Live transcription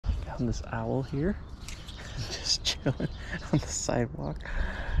on this owl here. Just chilling on the sidewalk.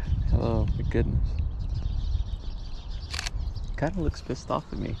 Oh my goodness. Kind of looks pissed off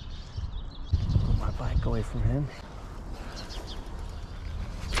at me. Put my bike away from him.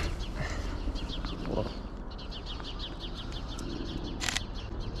 Whoa.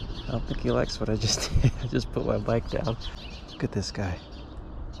 I don't think he likes what I just did. I just put my bike down. Look at this guy.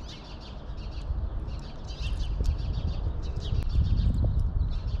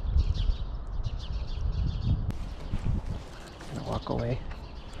 Gonna walk away.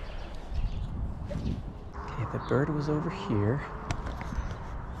 Okay, the bird was over here.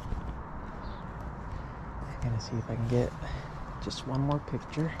 I'm gonna see if I can get just one more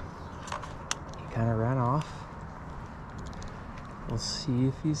picture. He kind of ran off. We'll see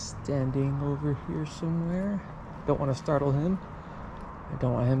if he's standing over here somewhere. Don't want to startle him. I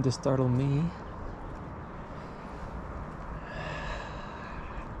don't want him to startle me.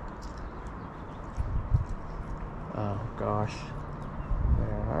 Oh gosh.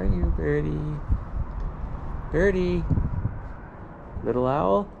 Where are you, birdie? Birdie! Little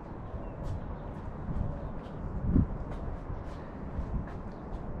owl?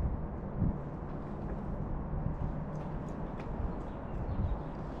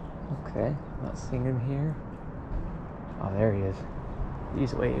 Okay, not seeing him here. Oh, there he is.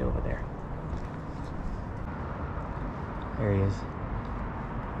 He's way over there. There he is.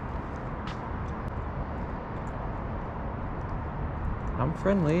 I'm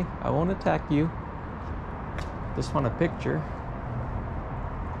friendly. I won't attack you. Just want a picture.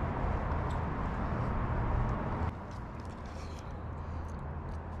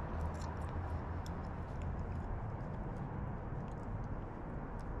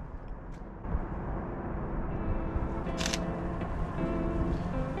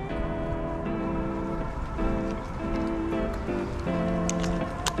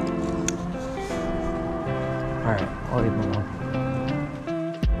 Alright, I'll leave him alone.